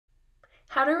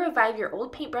How to revive your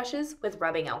old paintbrushes with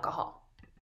rubbing alcohol.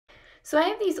 So I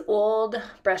have these old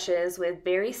brushes with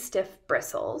very stiff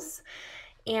bristles,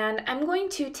 and I'm going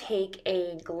to take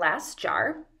a glass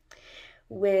jar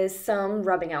with some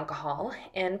rubbing alcohol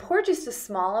and pour just a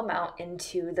small amount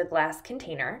into the glass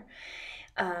container.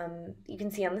 You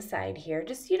can see on the side here,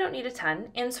 you don't need a ton,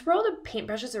 and swirl the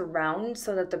paintbrushes around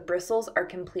so that the bristles are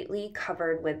completely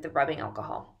covered with the rubbing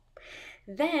alcohol.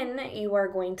 Then you are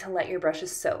going to let your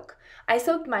brushes soak. I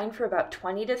soaked mine for about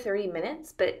 20 to 30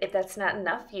 minutes, but if that's not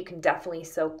enough, you can definitely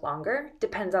soak longer.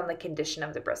 Depends on the condition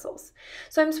of the bristles.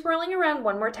 So I'm swirling around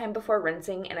one more time before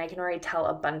rinsing, and I can already tell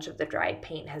a bunch of the dried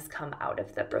paint has come out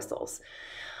of the bristles.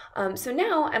 So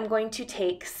now I'm going to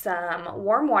take some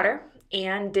warm water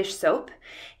and dish soap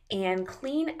and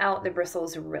clean out the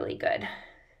bristles really good.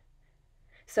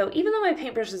 So even though my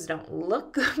paintbrushes don't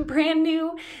look brand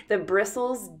new, the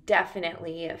bristles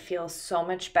definitely feel so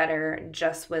much better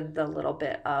just with the little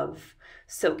bit of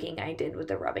soaking I did with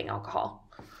the rubbing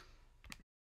alcohol.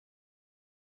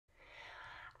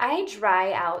 I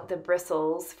dry out the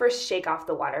bristles, first shake off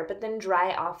the water, but then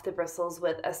dry off the bristles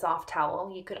with a soft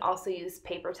towel. You could also use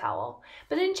paper towel,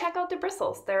 but then check out the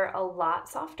bristles. They're a lot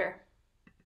softer.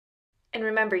 And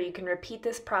remember, you can repeat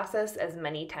this process as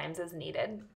many times as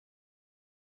needed.